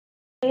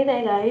Hey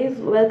there guys,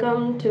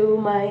 welcome to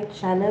my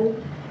channel.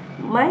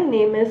 My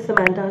name is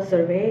Samantha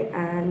Survey,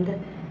 and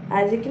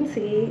as you can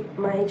see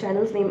my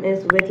channel's name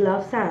is With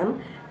Love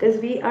Sam, because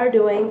we are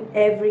doing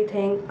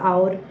everything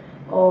out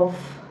of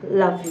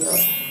love here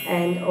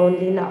and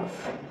only love.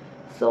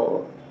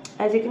 So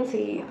as you can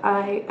see,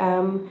 I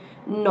am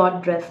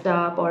not dressed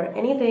up or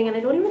anything, and I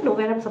don't even know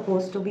where I'm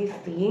supposed to be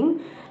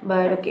seeing,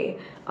 but okay.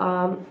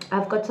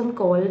 I've got some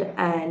cold,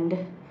 and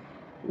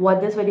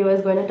what this video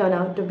is going to turn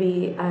out to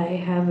be, I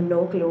have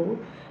no clue.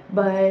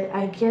 But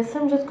I guess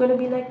I'm just going to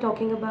be like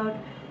talking about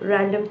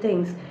random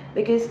things,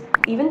 because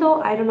even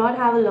though I do not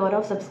have a lot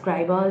of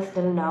subscribers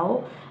till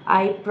now,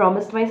 I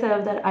promised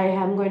myself that I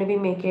am going to be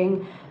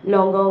making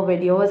longer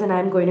videos and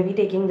I'm going to be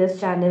taking this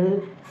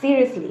channel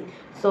seriously.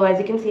 So as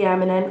you can see,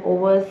 I'm in an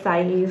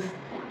oversized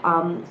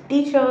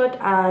t-shirt,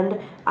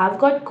 and I've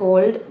got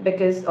cold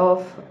because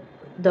of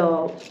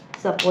the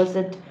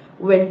supposed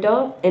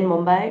winter in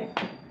Mumbai,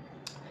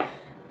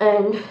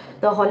 and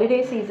the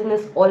holiday season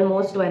is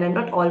almost to an end.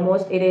 Not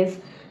almost, it is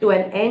to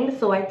an end.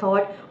 So I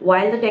thought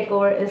while the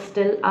decor is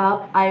still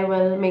up, I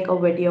will make a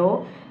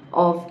video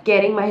of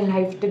getting my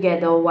life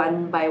together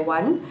one by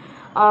one.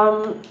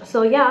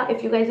 So yeah,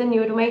 if you guys are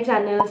new to my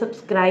channel,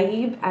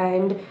 subscribe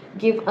and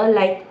give a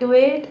like to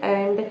it,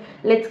 and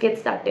let's get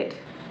started.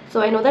 So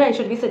I know that I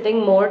should be sitting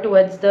more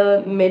towards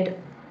the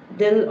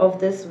middle of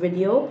this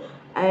video,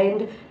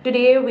 and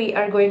today we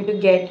are going to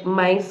get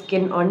my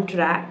skin on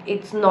track.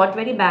 It's not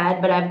very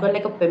bad, but I've got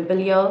like a pimple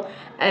here,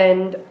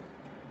 and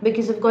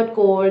because I've got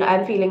cold,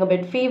 I'm feeling a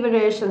bit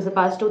feverish since the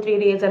past 2-3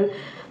 days, and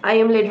I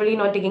am literally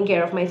not taking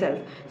care of myself.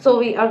 So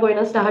we are going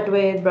to start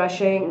with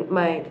brushing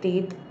my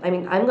teeth.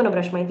 I'm gonna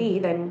brush my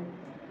teeth, and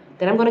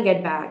then I'm gonna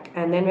get back,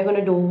 and then we're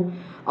gonna do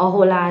a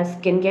whole ass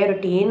skincare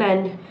routine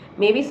and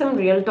maybe some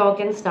real talk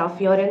and stuff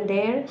here and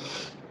there.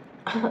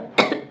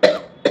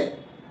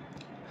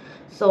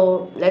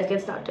 So let's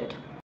get started.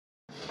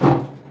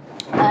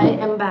 I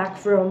am back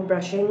from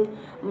brushing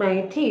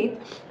my teeth,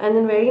 and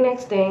then very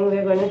next thing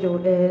we're going to do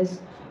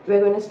is we're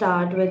going to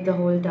start with the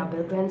whole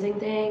double cleansing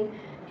thing.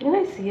 Can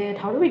you guys see it?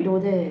 How do we do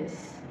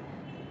this?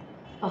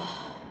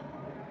 Oh.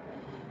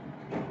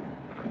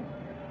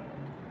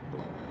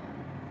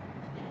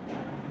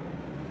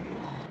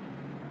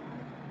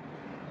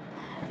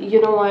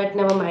 You know what,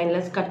 never mind,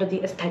 let's cut to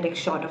the aesthetic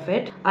shot of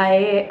it.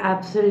 I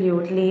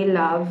absolutely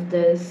love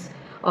this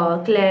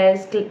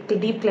Claire's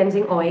deep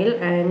cleansing oil,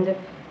 and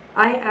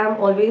I am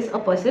always a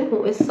person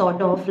who is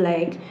sort of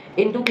like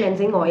into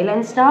cleansing oil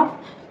and stuff.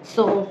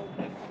 So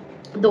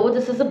though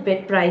this is a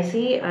bit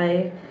pricey,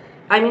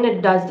 I mean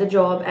it does the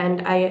job,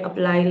 and I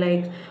apply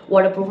like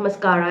waterproof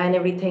mascara and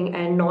everything,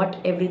 and not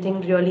everything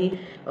really,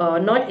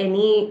 not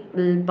any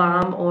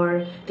balm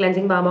or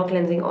cleansing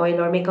oil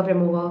or makeup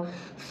remover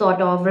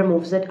sort of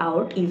removes it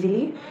out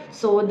easily.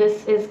 So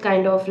this is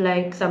kind of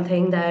like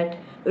something that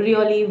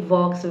really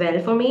works well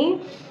for me.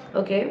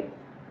 Okay,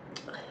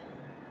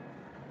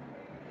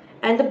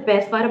 and the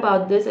best part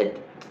about this,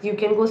 it you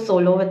can go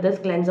solo with this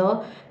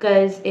cleanser,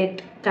 because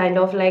it kind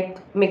of like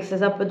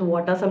mixes up with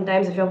water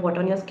sometimes if you have water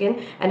on your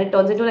skin, and it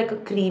turns into like a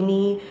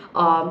creamy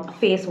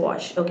face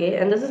wash. Okay,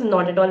 and this is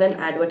not at all an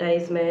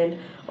advertisement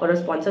or a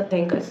sponsored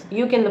thing, because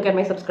you can look at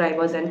my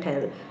subscribers and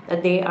tell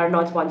that they are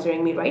not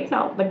sponsoring me right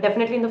now, but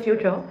definitely in the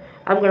future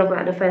I'm gonna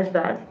manifest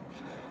that.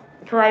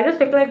 So I just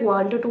take like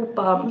 1 to 2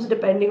 pumps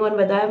depending on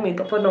whether I have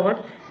makeup or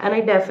not, and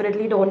I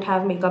definitely don't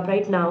have makeup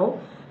right now.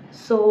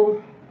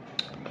 So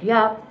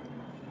yeah,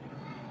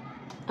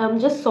 I'm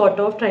just sort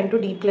of trying to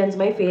deep cleanse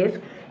my face,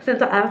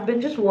 since I've been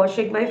just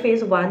washing my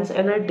face once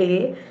in a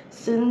day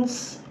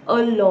since a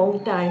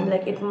long time.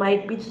 Like it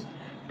might be just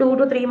 2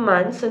 to 3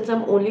 months since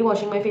I'm only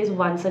washing my face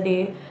once a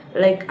day.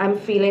 Like I'm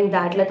feeling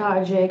that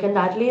lethargic and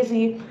that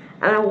lazy,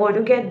 and I want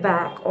to get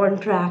back on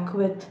track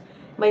with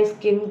my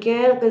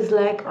skincare, because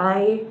like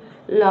I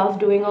love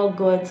doing a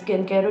good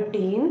skincare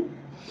routine.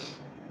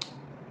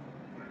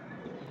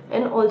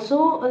 And also,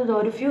 a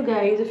lot of you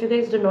guys, if you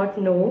guys do not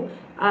know,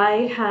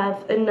 I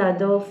have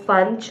another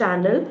fun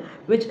channel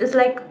which is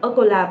like a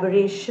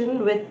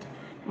collaboration with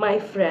my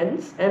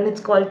friends, and it's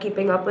called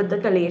Keeping Up with the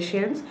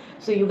Kaleshians.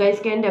 So you guys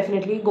can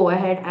definitely go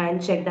ahead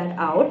and check that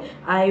out.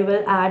 I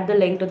will add the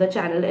link to the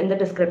channel in the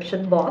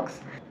description box.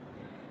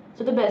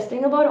 So the best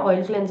thing about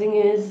oil cleansing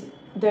is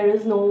there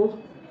is no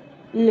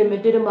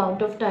limited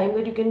amount of time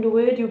that you can do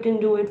it. You can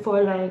do it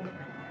for like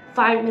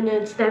 5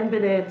 minutes, 10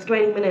 minutes,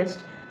 20 minutes,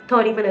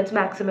 30 minutes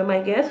maximum, I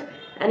guess.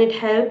 And it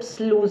helps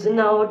loosen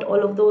out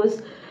all of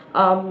those.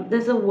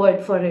 There's a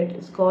word for it.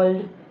 It's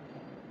called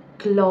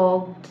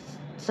clogged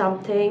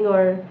something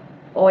or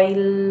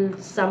oil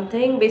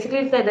something. Basically,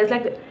 it's like, there's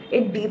like,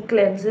 it deep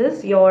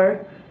cleanses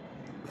your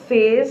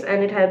face,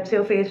 and it helps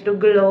your face to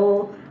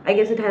glow. I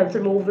guess it helps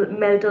remove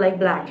melt like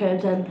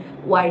blackheads and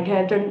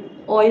whiteheads and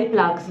oil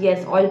plugs.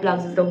 Yes, oil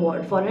plugs is the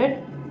word for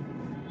it.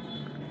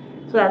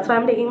 So that's why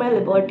I'm taking my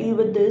liberty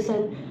with this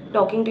and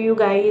talking to you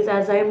guys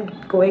as I'm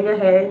going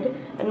ahead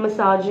and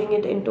massaging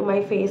it into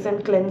my face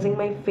and cleansing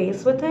my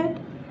face with it.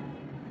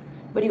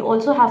 But you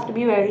also have to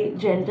be very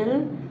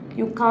gentle.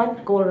 You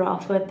can't go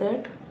rough with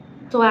it.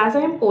 So as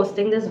I'm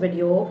posting this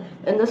video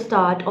in the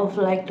start of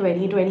like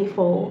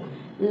 2024,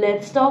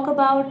 let's talk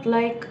about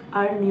like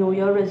our New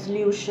Year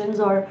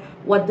resolutions or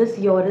what this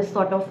year is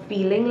sort of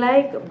feeling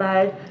like.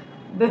 But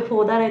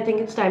before that, I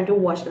think it's time to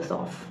wash this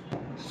off.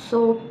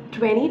 So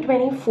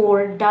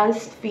 2024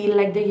 does feel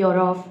like the year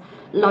of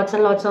lots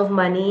and lots of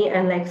money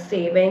and like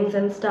savings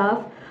and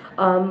stuff.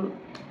 Um,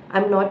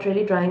 I'm not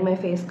really drying my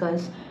face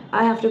because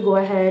I have to go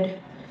ahead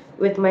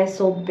with my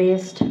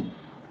soap-based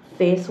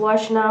face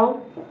wash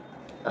now.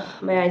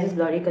 My eyes is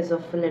blurry because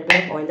of a little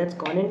bit of oil that's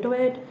gone into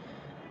it.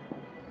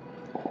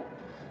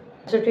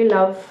 Absolutely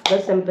love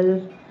the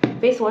simple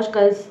face wash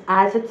because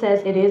as it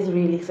says, it is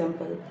really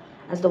simple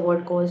as the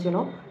word goes, you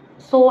know.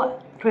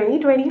 So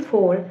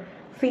 2024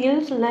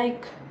 feels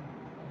like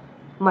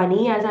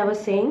money, as I was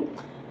saying.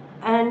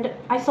 And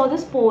I saw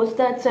this post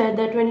that said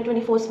that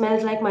 2024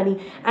 smells like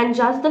money. And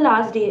just the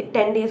last day,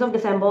 10 days of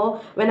December,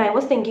 when I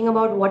was thinking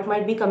about what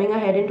might be coming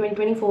ahead in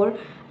 2024,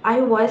 I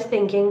was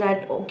thinking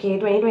that, okay,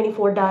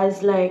 2024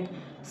 does like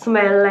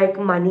smell like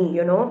money,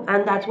 you know,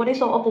 and that's what I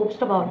saw a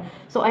post about.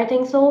 So I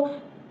think so,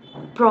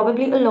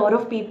 probably a lot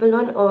of people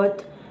on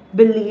earth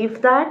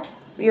believe that,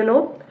 you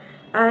know,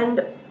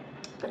 and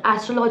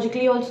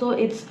astrologically also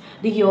it's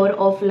the year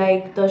of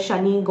like the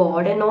Shani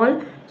god and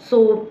all.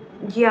 So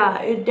yeah,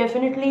 it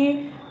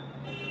definitely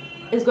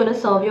is gonna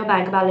serve your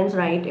bank balance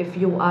right if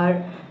you are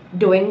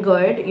doing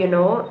good, you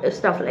know,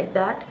 stuff like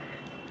that.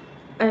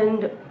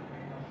 And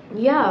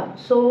yeah,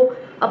 so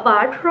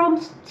apart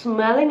from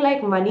smelling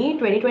like money,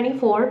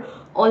 2024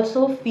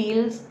 also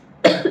feels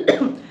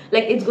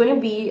like it's going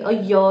to be a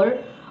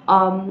year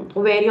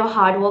where your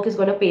hard work is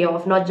going to pay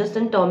off, not just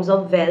in terms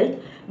of wealth,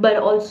 but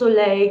also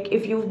like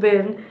if you've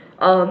been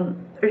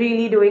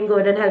really doing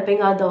good and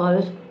helping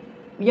others,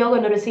 you're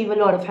going to receive a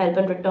lot of help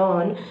in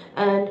return.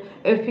 And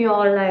if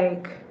you're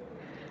like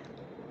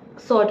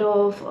sort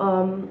of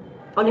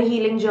on a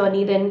healing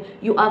journey, then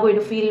you are going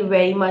to feel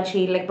very much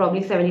healed, like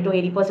probably 70 to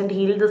 80%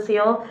 healed this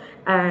year.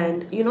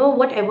 And you know,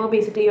 whatever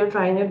basically you're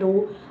trying to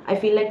do, I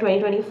feel like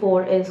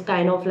 2024 is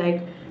kind of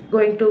like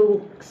going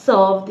to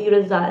serve the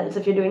results.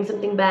 If you're doing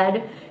something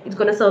bad, it's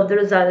going to serve the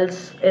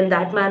results in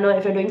that manner.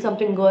 If you're doing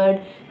something good,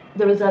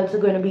 the results are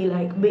going to be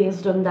like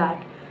based on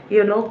that,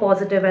 you know,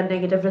 positive and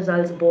negative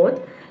results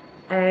both.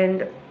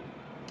 And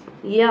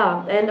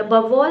yeah, and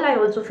above all, I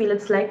also feel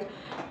it's like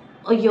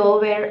a year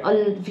where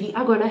we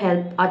are going to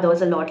help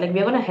others a lot. Like,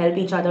 we're going to help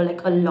each other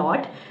like a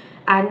lot.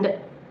 And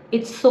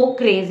it's so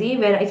crazy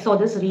where I saw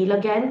this reel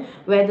again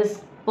where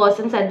this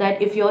person said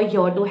that if you're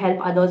here to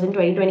help others in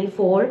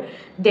 2024,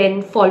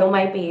 then follow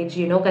my page,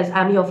 you know, because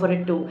I'm here for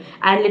it too.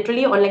 And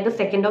literally on like the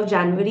 2nd of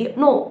January,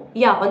 no,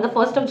 yeah, on the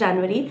 1st of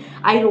January,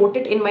 I wrote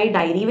it in my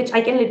diary, which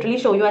I can literally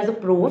show you as a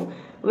proof,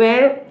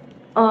 where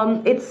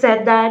it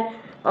said that,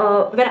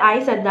 where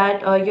I said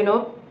that, you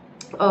know,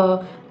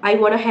 I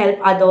want to help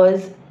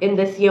others in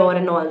this year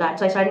and all that.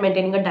 So I started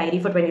maintaining a diary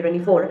for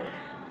 2024.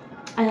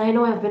 And I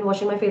know I've been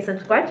washing my face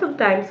since quite some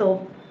time,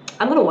 so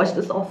I'm gonna wash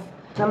this off.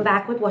 So I'm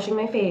back with washing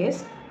my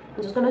face.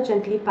 I'm just gonna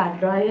gently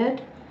pat dry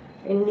it.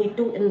 I need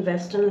to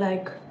invest in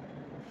like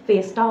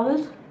face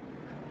towels.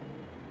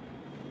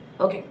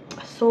 Okay,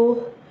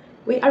 so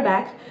we are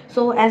back.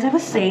 So as I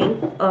was saying,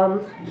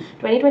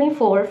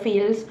 2024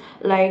 feels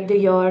like the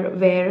year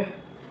where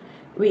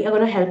we are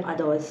going to help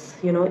others,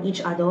 you know,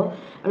 each other,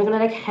 and we're going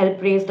to like help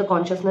raise the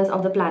consciousness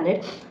of the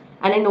planet.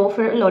 And I know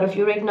for a lot of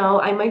you right now,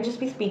 I might just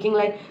be speaking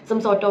like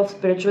some sort of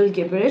spiritual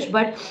gibberish,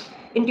 but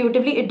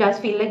intuitively it does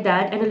feel like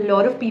that. And a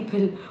lot of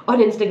people on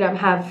Instagram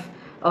have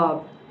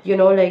you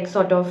know, like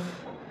sort of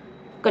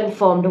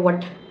confirmed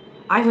what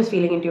I was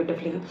feeling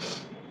intuitively.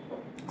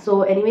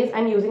 So anyways,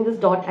 I'm using this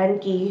Dot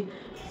and Key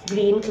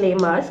green clay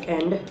mask,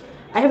 and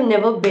I have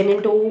never been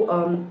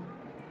into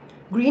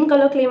green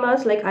color clay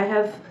mask. Like, I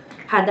have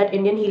had that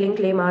Indian healing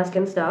clay mask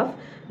and stuff,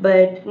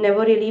 but never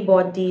really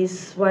bought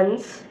these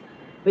ones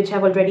which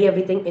have already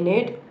everything in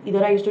it.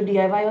 Either I used to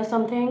DIY or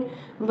something,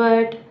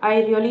 but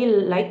I really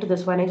liked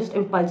this one. I just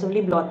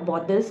impulsively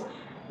bought this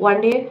one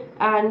day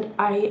and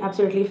I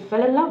absolutely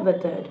fell in love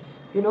with it.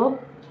 You know,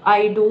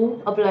 I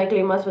do apply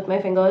clay mask with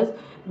my fingers,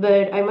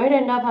 but I might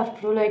end up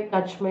have to like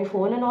touch my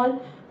phone and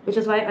all, which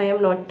is why I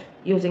am not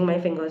using my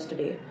fingers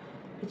today.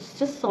 It's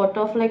just sort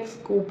of like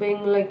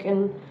scooping like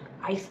an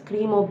ice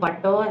cream or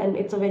butter, and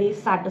it's a very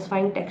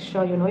satisfying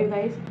texture, you know, you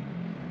guys.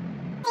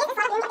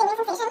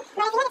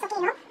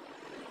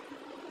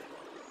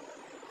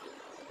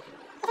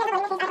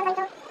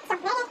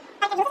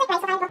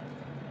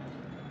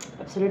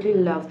 Absolutely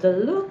love the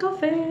look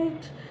of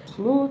it.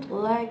 Smooth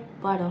like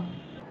butter.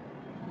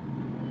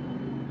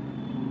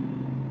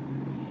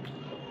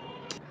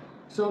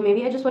 So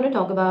maybe I just want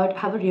to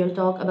have a real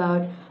talk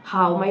about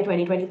how my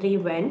 2023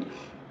 went.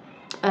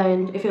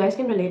 And if you guys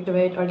can relate to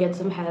it or get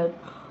some help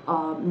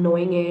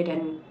knowing it,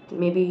 and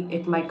maybe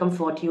it might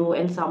comfort you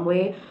in some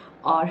way,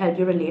 or help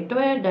you relate to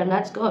it, then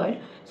that's good.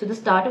 So the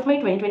start of my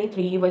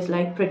 2023 was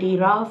like pretty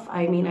rough.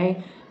 I mean,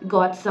 I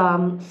got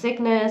some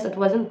sickness. It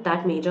wasn't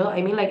that major.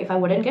 I mean, like if I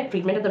wouldn't get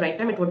treatment at the right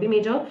time, it would be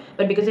major.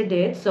 But because it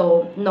did,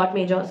 so not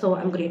major. So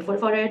I'm grateful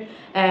for it,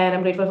 and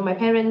I'm grateful for my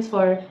parents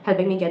for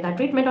helping me get that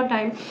treatment on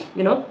time.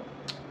 You know.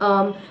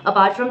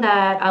 Apart from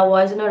that, I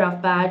was in a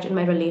rough patch in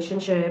my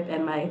relationship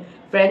and my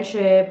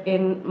friendship,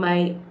 in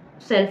my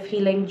self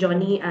healing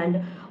journey,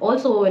 and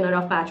also in a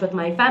rough patch with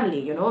my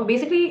family.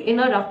 Basically in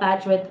a rough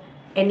patch with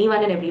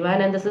anyone and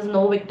everyone. And this is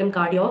no victim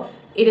cardio.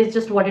 It is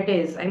just what it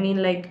is. I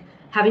mean, like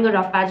having a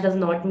rough patch does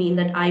not mean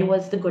that I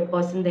was the good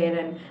person there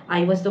and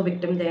I was the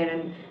victim there,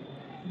 and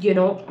you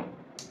know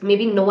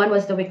maybe no one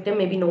was the victim,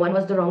 maybe no one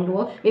was the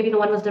wrongdoer, maybe no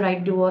one was the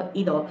right doer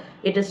either.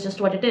 It is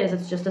just what it is.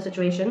 It's just a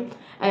situation.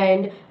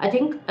 And I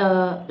think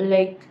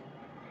like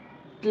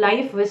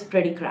life was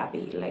pretty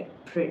crappy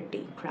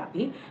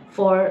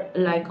for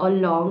like a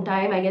long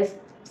time, I guess,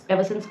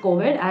 ever since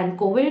COVID. And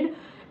COVID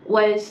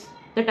was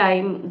the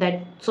time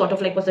that sort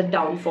of like was a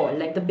downfall,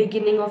 like the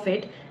beginning of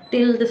it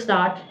till the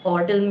start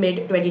or till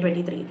mid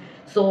 2023.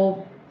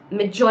 So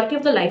majority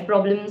of the life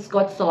problems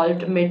got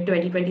solved mid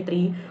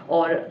 2023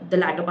 or the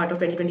latter part of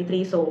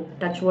 2023. So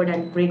touch wood,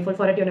 and grateful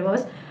for it,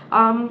 universe.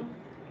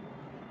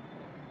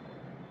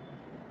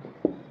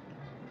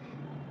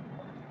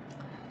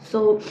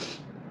 So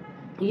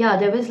yeah,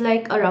 there was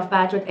like a rough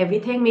patch with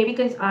everything, maybe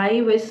because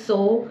I was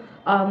so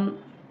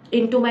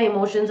into my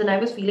emotions, and I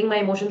was feeling my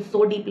emotions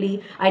so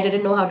deeply. I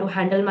didn't know how to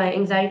handle my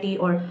anxiety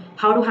or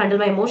how to handle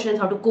my emotions,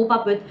 how to cope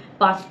up with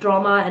past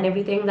trauma and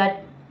everything.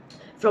 That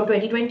from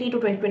 2020 to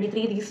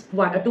 2023, these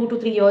 2 to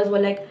 3 years were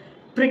like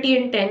pretty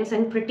intense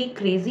and pretty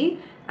crazy.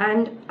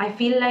 And I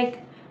feel like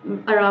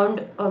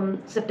around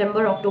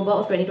September, October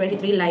of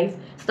 2023, life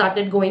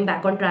started going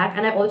back on track.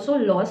 And I also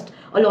lost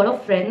a lot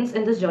of friends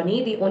in this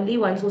journey. The only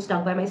ones who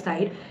stuck by my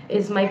side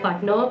is my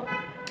partner,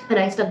 and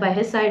I stuck by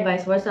his side,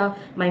 vice versa.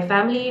 My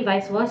family,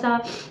 vice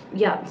versa.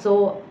 Yeah,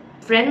 so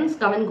friends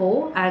come and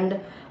go, and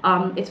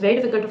it's very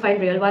difficult to find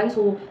real ones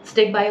who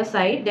stick by your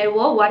side. There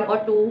were one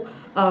or two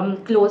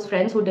close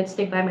friends who did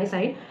stick by my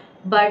side,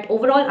 but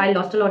overall I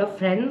lost a lot of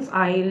friends.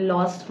 I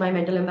lost my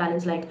mental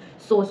imbalance like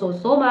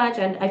so much,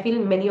 and I feel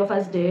many of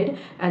us did,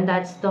 and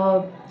that's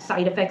the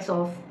side effects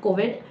of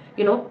COVID.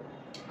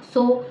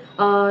 So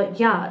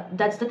yeah,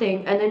 that's the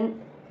thing. And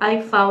then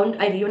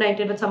I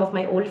reunited with some of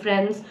my old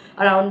friends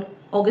around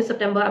August,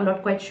 September. I'm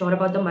not quite sure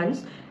about the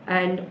months,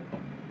 and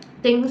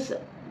things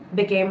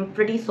became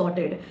pretty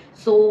sorted.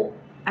 So,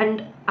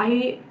 and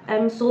I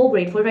am so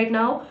grateful right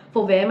now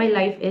for where my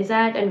life is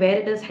at and where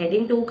it is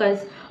heading to,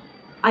 because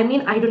I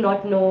mean, I do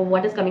not know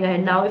what is coming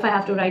ahead now. If I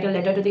have to write a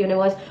letter to the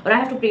universe, or I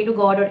have to pray to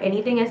God or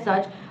anything as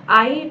such,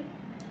 I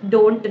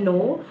don't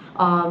know,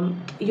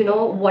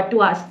 what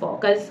to ask for,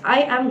 because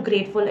I am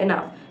grateful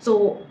enough.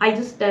 So I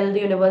just tell the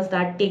universe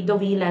that take the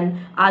wheel, and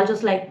I'll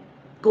just like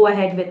go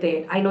ahead with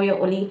it. I know you're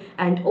only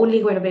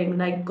going to bring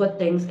like good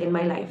things in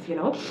my life.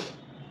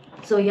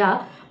 So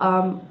yeah,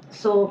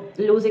 so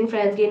losing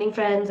friends, gaining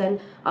friends, and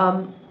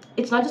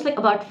it's not just like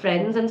about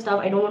friends and stuff.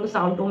 I don't want to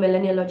sound too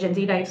millennial or Gen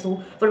Z types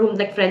for whom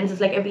like friends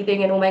is like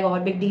everything, and oh my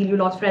god, big deal, you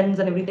lost friends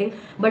and everything.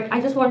 But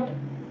I just want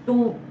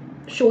to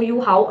show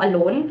you how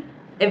alone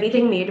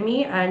everything made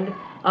me, and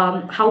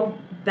how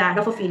bad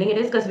of a feeling it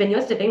is. Because when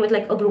you're sitting with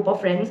like a group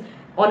of friends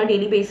on a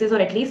daily basis, or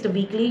at least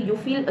weekly, you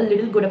feel a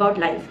little good about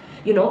life,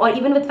 or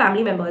even with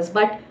family members.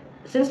 But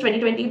since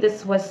 2020,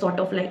 this was sort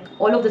of like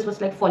all of this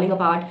was like falling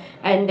apart,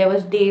 and there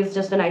was days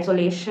just in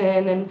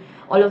isolation and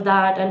all of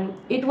that. And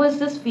it was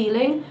this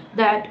feeling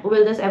that,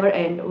 will this ever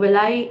end? Will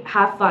I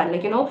have fun?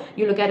 Like,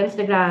 you look at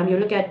Instagram, you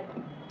look at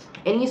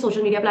any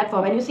social media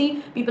platform, and you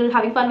see people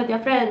having fun with their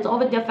friends or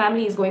with their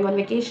families, going on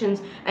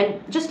vacations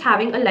and just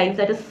having a life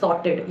that is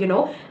sorted.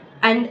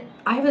 And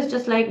I was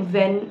just like,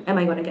 when am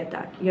I going to get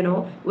that?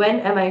 When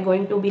am I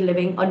going to be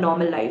living a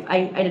normal life?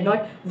 I did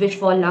not wish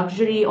for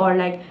luxury or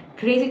like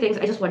crazy things.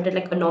 I just wanted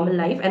like a normal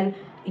life. And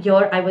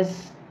here I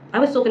was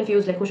so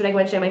confused, like who should I go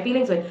and share my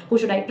feelings with, who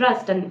should I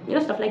trust, and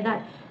stuff like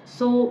that.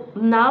 So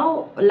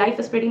now life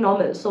is pretty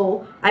normal.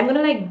 So I'm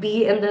gonna like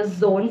be in this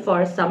zone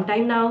for some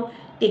time now,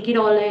 take it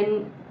all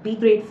in, be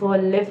grateful,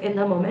 live in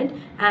the moment.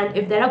 And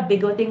if there are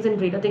bigger things and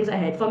greater things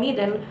ahead for me,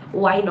 then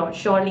why not?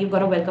 Surely you're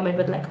gonna welcome it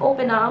with like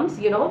open arms.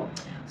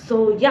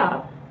 So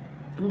yeah,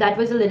 that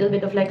was a little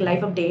bit of like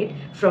life update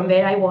from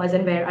where I was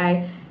and where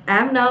I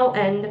am now.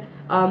 And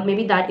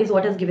maybe that is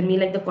what has given me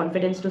like the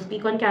confidence to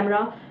speak on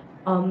camera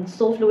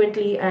so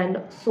fluently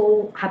and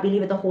so happily,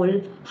 with a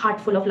whole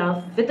heart full of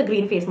love, with the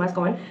green face mask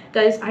on.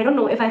 Because I don't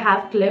know if I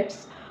have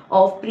clips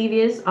of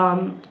previous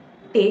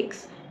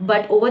takes,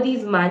 but over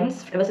these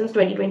months, ever since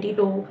 2020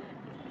 to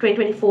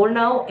 2024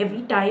 now,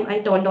 every time I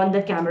turned on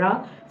the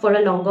camera for a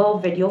longer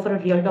video, for a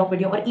real talk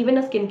video, or even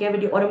a skincare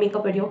video or a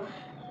makeup video,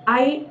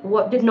 I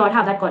did not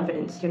have that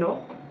confidence.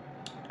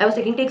 I was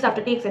taking takes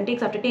after takes and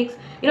takes after takes.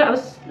 I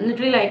was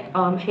literally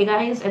like, hey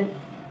guys, and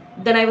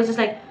then I was just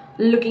like,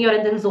 looking out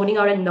and then zoning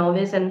out and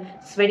nervous and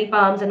sweaty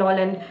palms and all,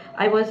 and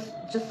I was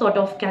just sort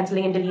of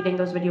cancelling and deleting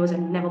those videos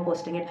and never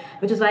posting it,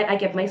 which is why I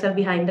kept myself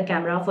behind the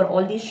camera for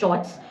all these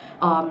shorts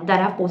that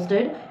I've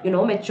posted,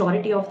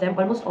 majority of them,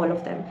 almost all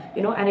of them,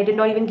 and I did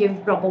not even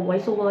give proper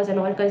voiceovers and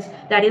all, because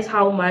that is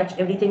how much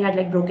everything had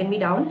like broken me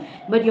down.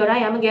 But here I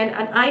am again,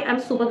 and I am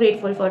super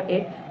grateful for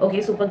it.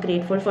 Okay, super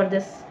grateful for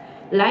this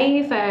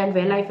life and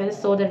where life is.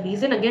 So the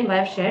reason again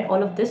why I've shared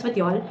all of this with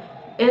y'all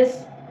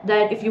is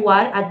that if you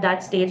are at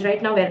that stage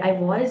right now where I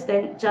was,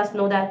 then just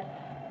know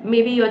that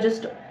maybe you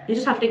just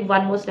have to take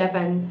one more step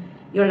and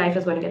your life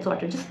is going to get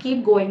sorted. Just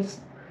keep going,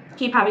 just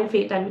keep having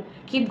faith and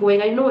keep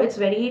going. I know it's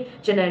very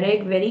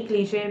generic, very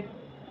cliche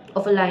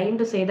of a line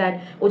to say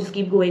that, oh, just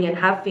keep going and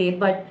have faith,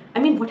 but I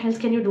mean, what else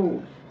can you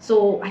do?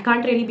 So I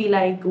can't really be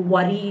like,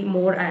 worry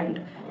more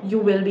and you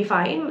will be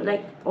fine.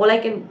 Like, all I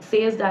can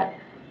say is that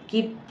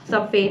keep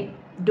some faith,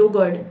 do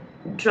good,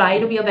 try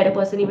to be a better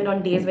person even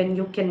on days when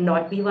you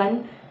cannot be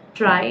one.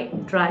 Try,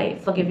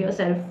 forgive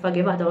yourself,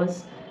 forgive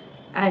others,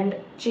 and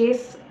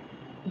chase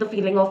the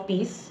feeling of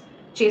peace,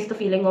 chase the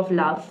feeling of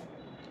love,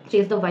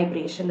 chase the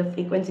vibration, the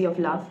frequency of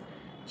love,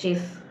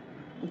 chase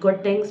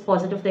good things,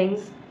 positive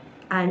things,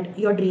 and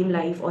your dream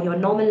life or your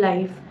normal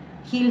life,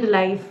 healed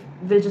life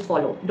will just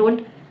follow.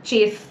 Don't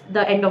chase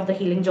the end of the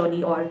healing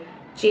journey or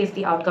chase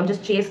the outcome.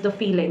 Just chase the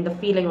feeling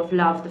of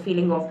love, the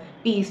feeling of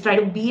peace. Try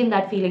to be in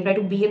that feeling, try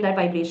to be in that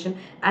vibration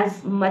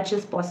as much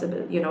as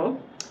possible.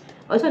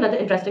 Also, another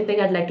interesting thing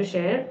I'd like to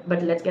share,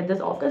 but let's get this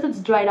off because it's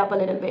dried up a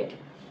little bit.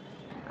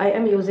 I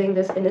am using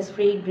this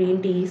Innisfree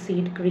green tea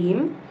seed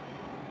cream.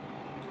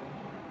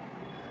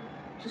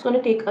 Just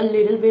gonna take a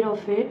little bit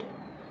of it.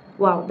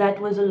 Wow, that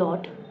was a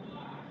lot.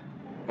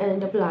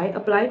 And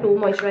apply two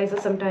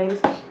moisturizers sometimes.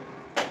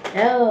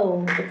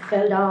 Oh, it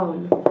fell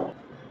down.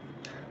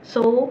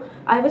 So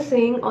I was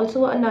saying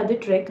also another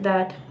trick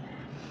that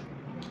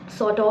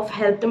sort of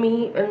helped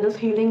me in this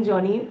healing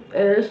journey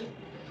is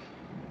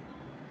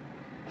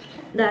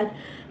that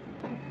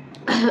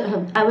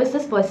I was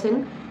this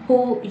person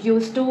who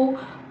used to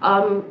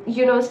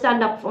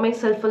stand up for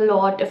myself a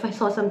lot if I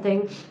saw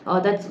something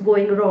that's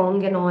going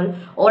wrong and all,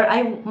 or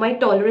my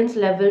tolerance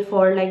level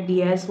for like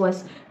BS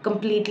was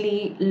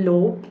completely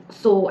low.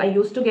 So I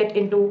used to get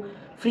into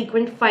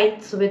frequent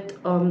fights with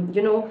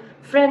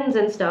friends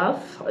and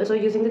stuff, also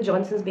using the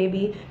Johnson's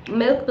baby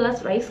milk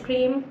plus rice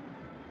cream.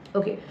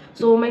 Okay,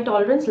 so my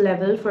tolerance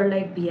level for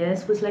like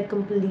BS was like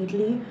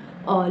completely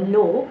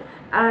low,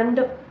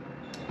 and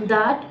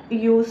that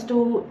used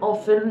to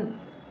often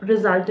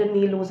result in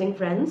me losing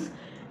friends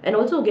and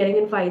also getting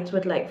in fights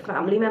with like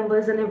family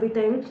members and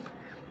everything.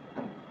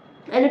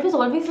 And it was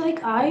always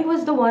like I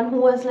was the one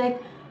who was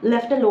like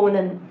left alone,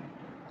 and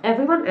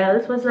everyone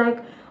else was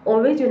like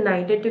always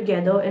united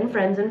together in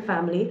friends and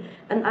family,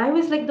 and I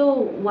was like the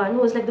one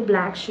who was like the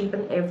black sheep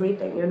and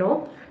everything.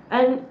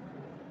 And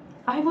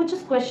I would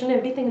just question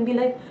everything and be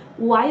like,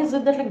 why is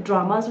it that like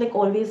drama is like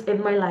always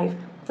in my life?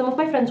 Some of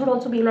my friends would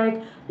also be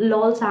like,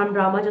 lol, Sam,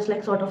 drama just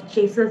like sort of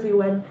chases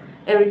you and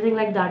everything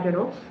like that.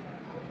 Oh,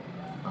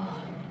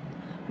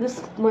 this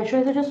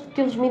moisturizer just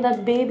gives me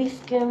that baby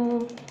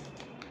skin.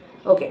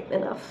 Okay,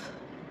 enough.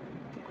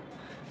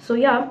 So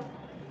yeah,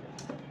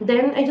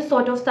 then I just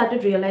sort of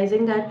started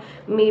realizing that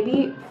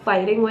maybe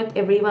fighting with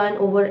everyone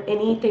over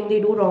anything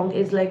they do wrong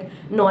is like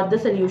not the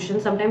solution.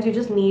 Sometimes you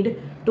just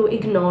need to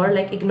ignore,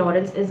 like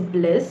ignorance is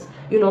bliss.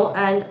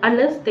 And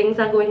unless things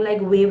are going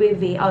like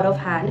way out of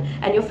hand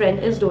and your friend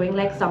is doing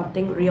like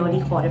something really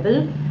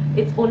horrible,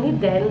 it's only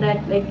then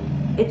that like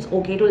it's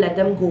okay to let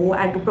them go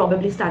and to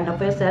probably stand up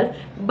for yourself.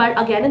 But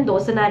again, in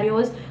those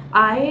scenarios,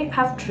 I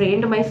have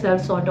trained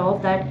myself sort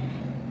of that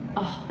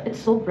oh, it's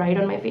so bright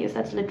on my face.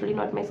 That's literally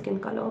not my skin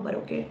color, but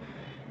okay.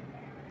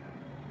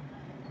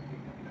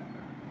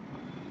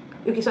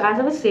 Okay, so as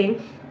I was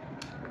saying,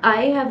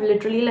 I have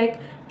literally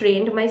like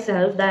trained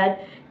myself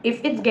that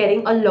if it's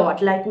getting a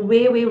lot, like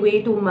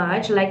way too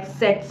much, like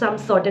set some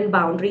certain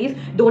boundaries.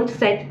 Don't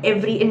set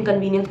every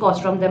inconvenience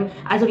caused from them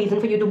as a reason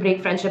for you to break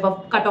friendship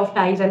or cut off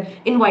ties and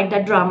invite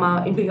that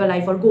drama into your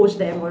life or ghost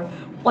them or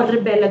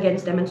rebel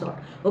against them and so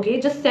on. Okay,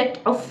 just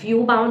set a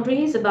few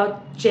boundaries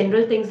about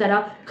general things that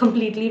are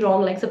completely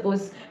wrong. Like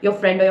suppose your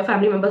friend or your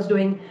family members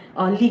doing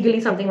legally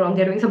something wrong,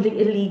 they're doing something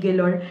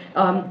illegal, or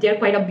they're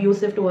quite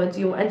abusive towards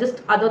you, and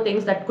just other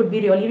things that could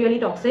be really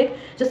toxic.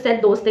 Just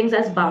set those things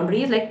as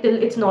boundaries, like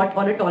till it's not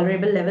on a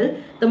tolerable level.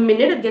 The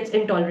minute it gets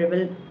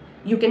intolerable,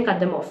 you can cut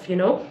them off.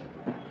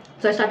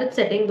 So I started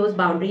setting those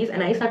boundaries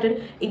and I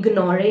started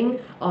ignoring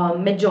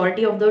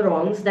majority of the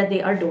wrongs that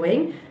they are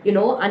doing,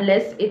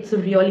 unless it's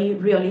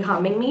really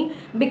harming me.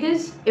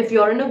 Because if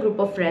you're in a group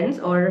of friends,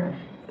 or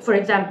for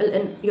example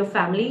in your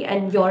family,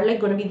 and you're like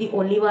going to be the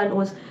only one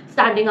who's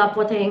standing up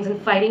for things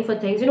and fighting for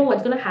things,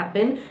 what's going to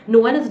happen? No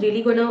one is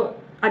really going to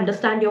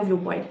understand your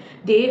viewpoint.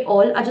 They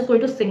all are just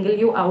going to single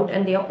you out,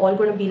 and they are all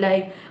going to be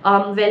like,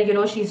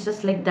 well, she's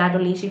just like that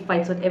only, she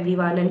fights with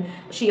everyone, and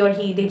she or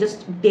he, they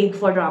just dig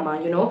for drama,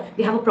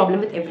 they have a problem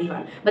with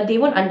everyone, but they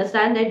won't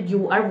understand that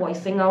you are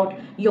voicing out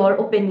your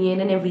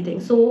opinion and everything.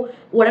 So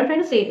what I'm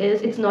trying to say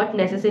is, it's not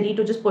necessary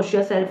to just push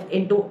yourself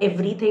into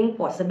everything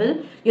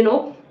possible.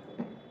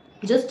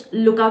 Just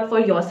look out for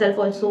yourself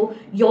also,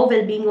 your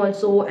well-being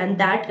also, and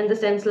that in the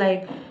sense,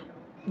 like,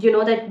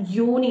 that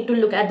you need to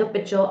look at the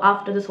picture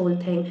after this whole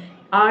thing.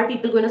 Are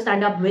people going to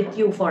stand up with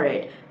you for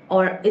it,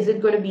 or is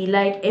it going to be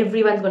like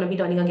everyone's going to be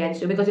turning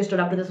against you because you stood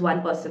up to this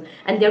one person,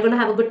 and they're going to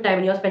have a good time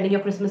and you're spending your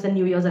Christmas and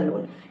New Year's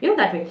alone,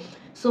 that way.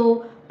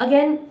 So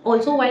again,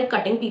 also, while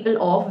cutting people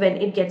off when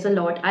it gets a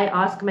lot, I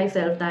ask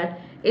myself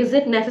that, is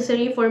it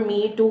necessary for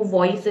me to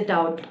voice it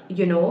out,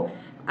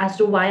 as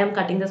to why I'm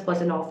cutting this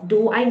person off?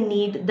 Do I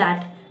need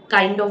that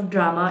kind of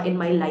drama in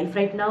my life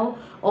right now,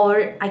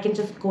 or I can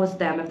just ghost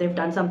them if they've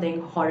done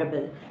something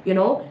horrible?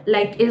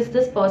 Like, is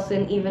this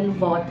person even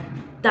worth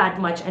that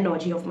much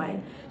energy of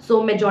mine?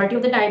 So majority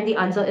of the time the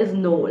answer is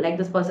no, like,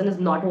 this person is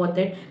not worth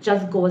it.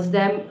 Just ghost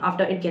them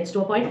after it gets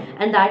to a point,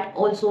 and that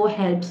also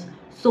helps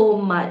so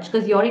much,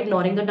 because you're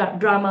ignoring the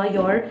drama,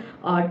 you're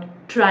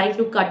trying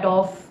to cut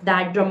off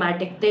that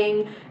dramatic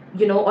thing.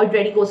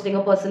 Already ghosting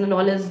a person and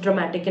all is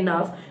dramatic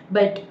enough,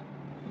 but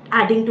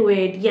adding to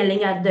it,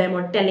 yelling at them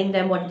or telling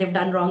them what they've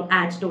done wrong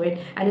adds to it,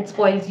 and it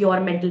spoils your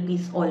mental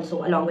peace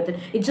also along with it.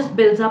 It just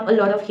builds up a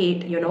lot of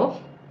hate,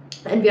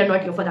 and we are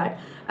not here for that.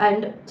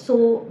 And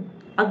so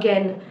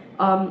again,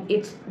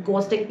 it's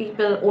ghosting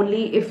people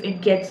only if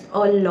it gets a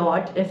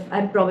lot, if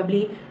I'm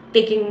probably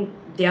taking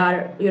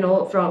their,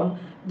 from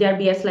their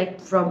BS like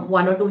from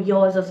 1 or 2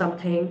 years or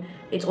something.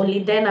 It's only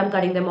then I'm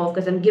cutting them off,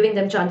 because I'm giving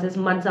them chances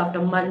months after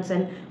months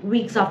and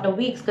weeks after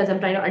weeks, because I'm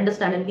trying to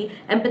understand and be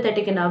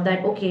empathetic enough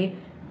that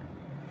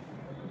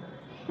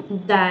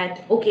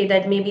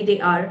that maybe they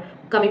are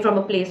coming from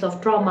a place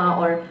of trauma,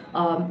 or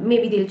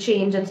maybe they'll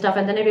change and stuff,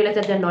 and then I realize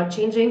that they're not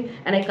changing,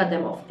 and I cut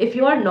them off. If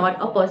you are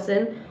not a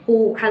person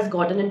who has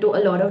gotten into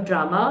a lot of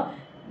drama,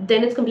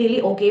 then it's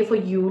completely okay for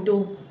you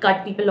to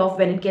cut people off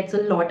when it gets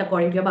a lot,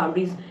 according to your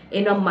boundaries,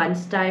 in a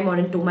month's time or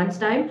in 2 months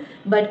time.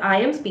 But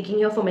I am speaking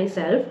here for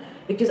myself,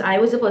 because I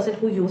was a person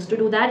who used to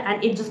do that,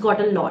 and it just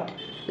got a lot.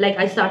 Like,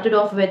 I started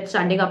off with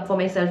standing up for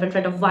myself in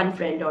front of one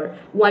friend or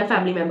one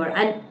family member,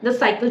 and the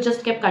cycle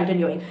just kept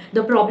continuing.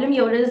 The problem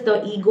here is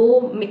the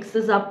ego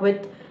mixes up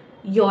with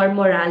your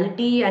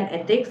morality and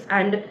ethics,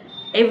 and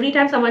every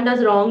time someone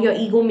does wrong, your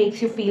ego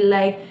makes you feel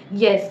like,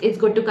 yes, it's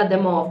good to cut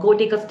them off, go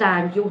take a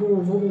stand, you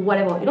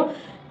whatever,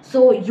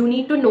 so you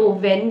need to know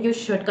when you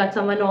should cut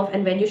someone off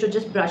and when you should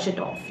just brush it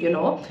off.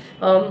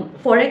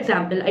 For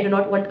example, I do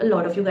not want a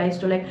lot of you guys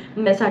to like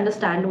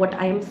misunderstand what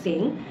I am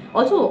saying.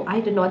 Also, I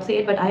did not say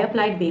it, but I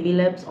applied baby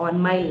lips on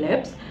my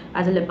lips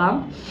as a lip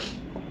balm.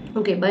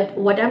 Okay, but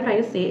what I'm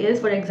trying to say is,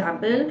 for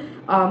example,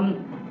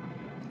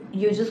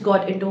 you just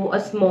got into a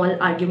small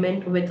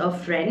argument with a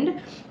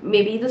friend.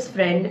 Maybe this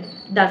friend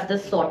does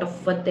this sort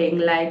of a thing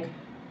like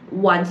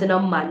once in a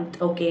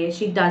month. Okay,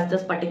 she does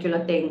this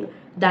particular thing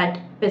that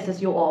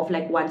pisses you off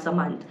like once a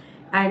month,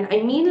 and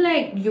I mean,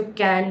 like, you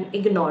can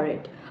ignore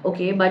it.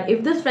 Okay, but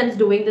if this friend's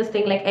doing this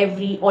thing like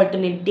every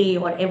alternate day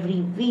or every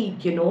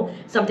week,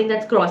 something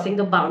that's crossing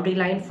the boundary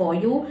line for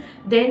you,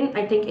 then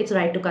I think it's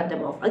right to cut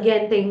them off.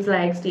 Again, things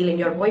like stealing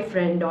your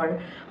boyfriend,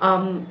 or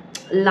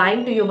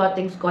lying to you about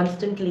things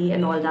constantly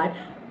and all that,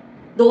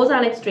 those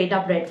are like straight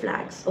up red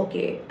flags.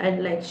 Okay,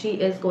 and like, she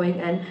is going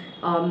and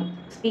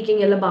speaking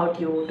ill about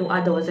you to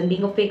others and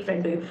being a fake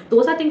friend to you,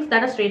 those are things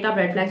that are straight up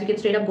red flags. You can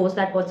straight up ghost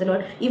that person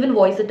or even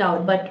voice it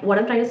out. But what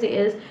I'm trying to say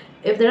is,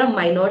 if there are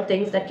minor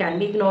things that can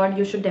be ignored,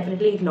 you should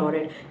definitely ignore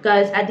it,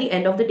 because at the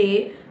end of the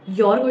day,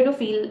 you're going to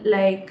feel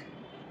like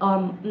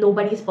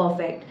nobody's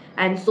perfect,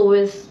 and so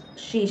is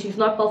she's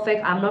not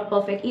perfect, I'm not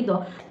perfect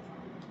either.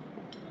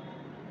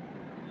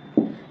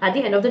 At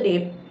the end of the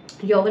day,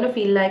 you're gonna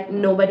feel like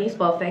nobody's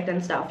perfect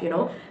and stuff,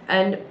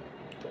 and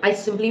I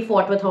simply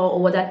fought with her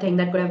over that thing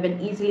that could have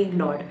been easily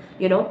ignored.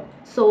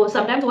 So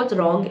sometimes what's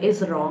wrong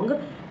is wrong,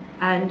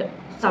 and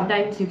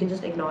sometimes you can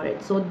just ignore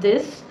it. So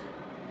this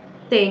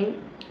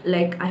thing,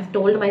 like, I've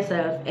told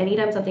myself,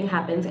 anytime something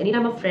happens,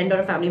 anytime a friend or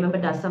a family member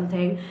does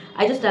something,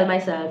 I just tell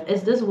myself,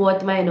 is this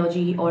worth my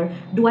energy, or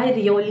do I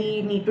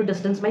really need to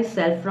distance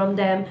myself from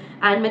them?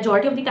 And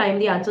majority of the time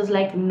the answer is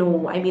like,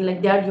 no. I mean,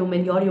 like, they are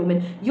human, you're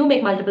human, you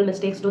make multiple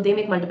mistakes, do they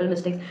make multiple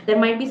mistakes? There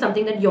might be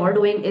something that you're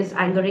doing is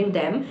angering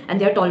them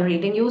and they're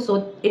tolerating you,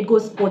 so it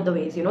goes both the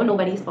ways.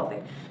 Nobody's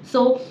perfect.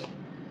 So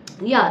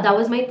yeah, that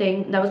was my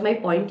thing, that was my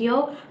point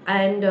here.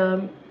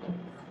 And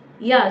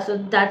yeah, so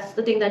that's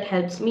the thing that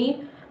helps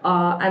me.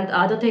 And the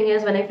other thing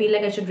is, when I feel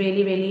like I should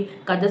really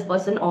cut this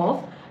person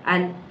off,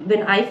 and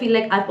when I feel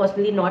like I've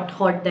personally not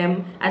hurt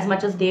them as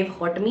much as they've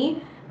hurt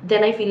me,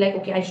 then I feel like,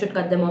 okay, I should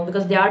cut them off,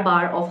 because their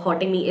bar of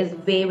hurting me is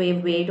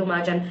way too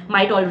much, and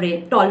my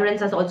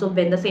tolerance has also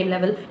been the same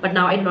level, but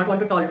now I do not want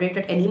to tolerate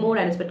it anymore,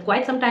 and it's been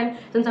quite some time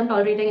since I'm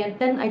tolerating it.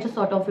 Then I just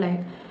sort of like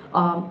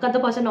cut the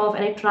person off,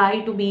 and I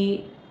try to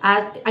be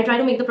I try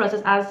to make the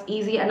process as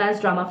easy and as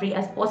drama free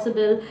as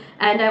possible.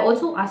 And I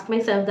also ask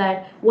myself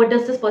that what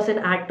does this person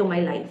add to my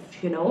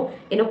life,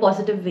 in a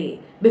positive way,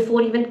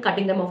 before even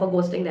cutting them off or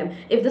ghosting them.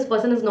 If this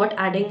person is not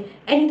adding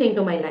anything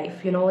to my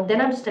life,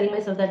 then I'm just telling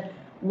myself that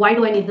why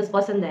do I need this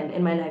person then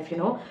in my life,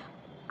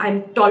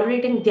 I'm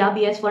tolerating their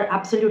BS for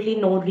absolutely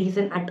no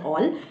reason at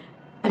all.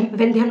 And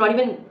when they're not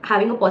even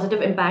having a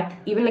positive impact,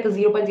 even like a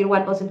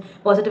 0.01%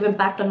 positive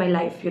impact on my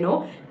life,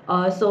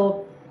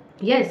 so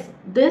yes,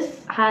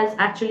 this has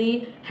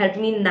actually helped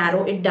me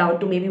narrow it down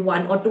to maybe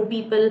one or two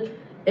people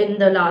in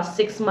the last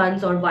 6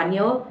 months or 1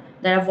 year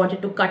that I've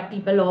wanted to cut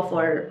people off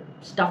or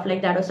stuff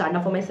like that, or stand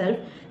up for myself,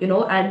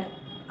 and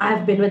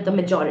I've been with the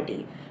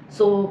majority.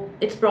 So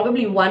it's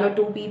probably one or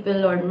two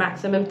people or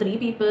maximum three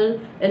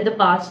people in the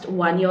past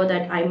 1 year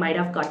that I might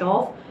have cut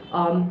off,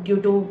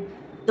 due to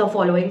the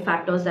following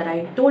factors that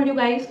I told you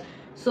guys.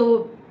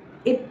 So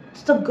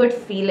it's a good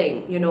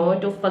feeling,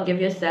 to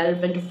forgive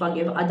yourself and to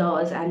forgive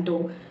others, and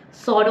to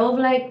sort of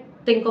like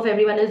think of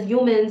everyone as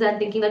humans, and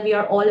thinking that we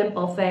are all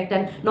imperfect,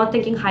 and not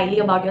thinking highly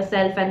about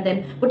yourself and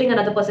then putting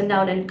another person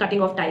down and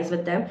cutting off ties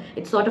with them.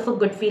 It's sort of a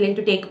good feeling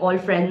to take all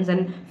friends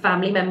and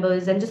family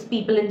members and just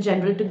people in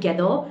general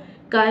together,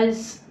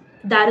 because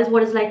that is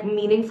what is like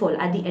meaningful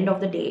at the end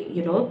of the day.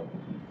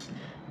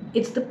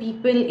 It's the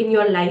people in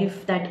your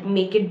life that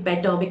make it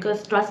better,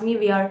 because trust me,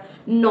 we are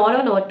not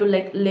on earth to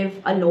like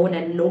live alone,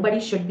 and nobody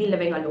should be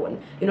living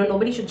alone.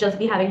 Nobody should just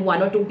be having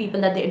one or two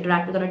people that they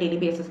interact with on a daily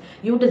basis.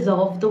 You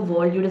deserve the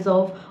world. You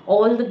deserve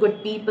all the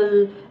good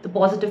people, the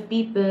positive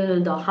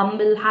people, the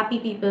humble, happy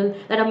people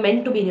that are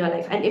meant to be in your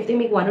life. And if they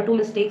make one or two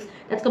mistakes,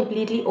 that's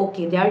completely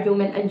okay. They are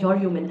human and you're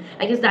human.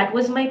 I guess that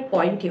was my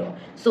point here.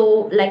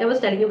 So like I was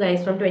telling you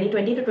guys, from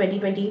 2020 to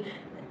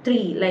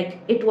 2023, like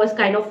it was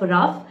kind of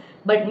rough,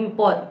 but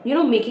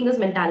making this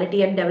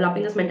mentality and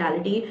developing this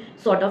mentality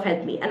sort of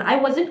helped me. And I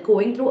wasn't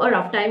going through a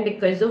rough time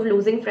because of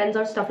losing friends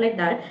or stuff like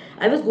that.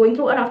 I was going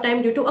through a rough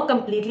time due to a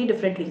completely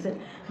different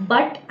reason.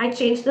 But I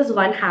changed this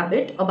one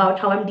habit about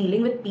how I'm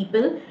dealing with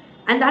people,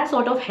 and that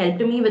sort of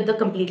helped me with the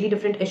completely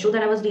different issue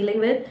that I was dealing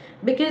with.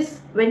 Because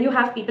when you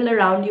have people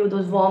around you,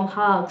 those warm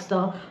hugs,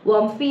 the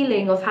warm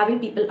feeling of having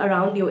people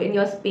around you in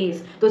your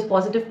space, those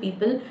positive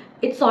people,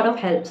 it sort of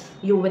helps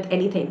you with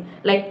anything.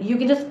 Like you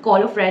can just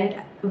call a friend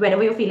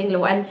whenever you're feeling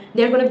low, and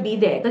they're going to be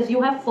there because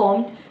you have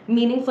formed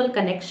meaningful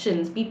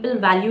connections. People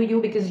value you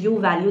because you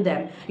value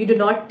them. You do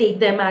not take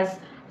them as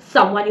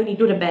someone you need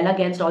to rebel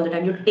against all the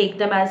time. You take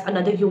them as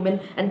another human,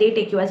 and they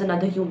take you as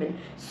another human.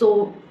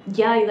 So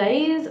yeah, you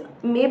guys,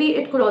 maybe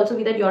it could also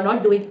be that you're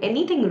not doing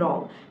anything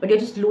wrong, but you're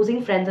just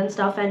losing friends and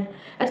stuff, and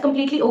that's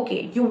completely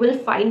okay. You will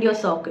find your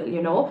circle.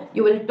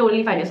 You will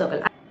totally find your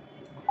circle.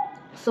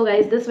 So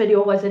guys, this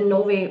video was in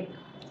no way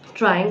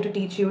trying to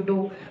teach you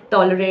to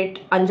tolerate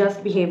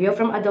unjust behavior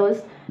from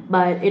others,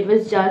 but it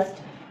was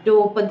just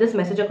to put this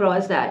message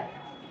across that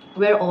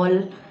we're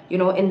all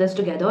in this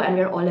together, and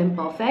we're all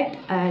imperfect.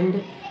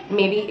 And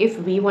maybe if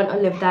we want to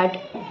live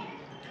that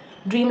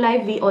dream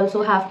life, we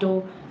also have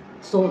to.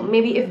 So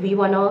maybe if we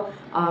want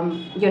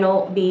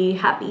to be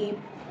happy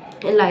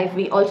in life,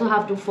 we also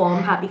have to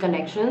form happy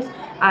connections.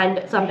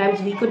 And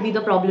sometimes we could be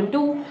the problem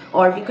too,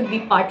 or we could be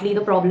partly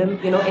the problem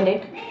in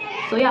it.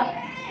 So yeah,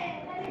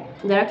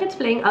 there are kids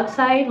playing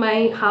outside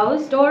my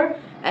house door,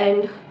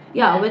 and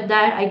yeah, with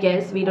that I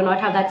guess we do not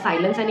have that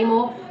silence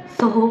anymore.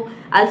 So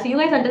I'll see you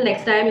guys until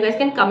next time. You guys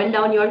can comment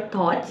down your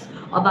thoughts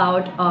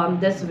about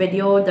this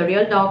video, the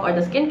real talk or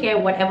the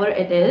skincare, whatever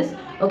it is.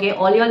 Okay,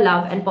 all your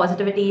love and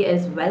positivity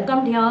is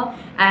welcomed here,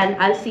 and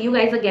I'll see you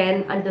guys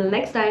again until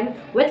next time.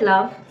 With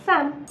love,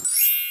 Sam.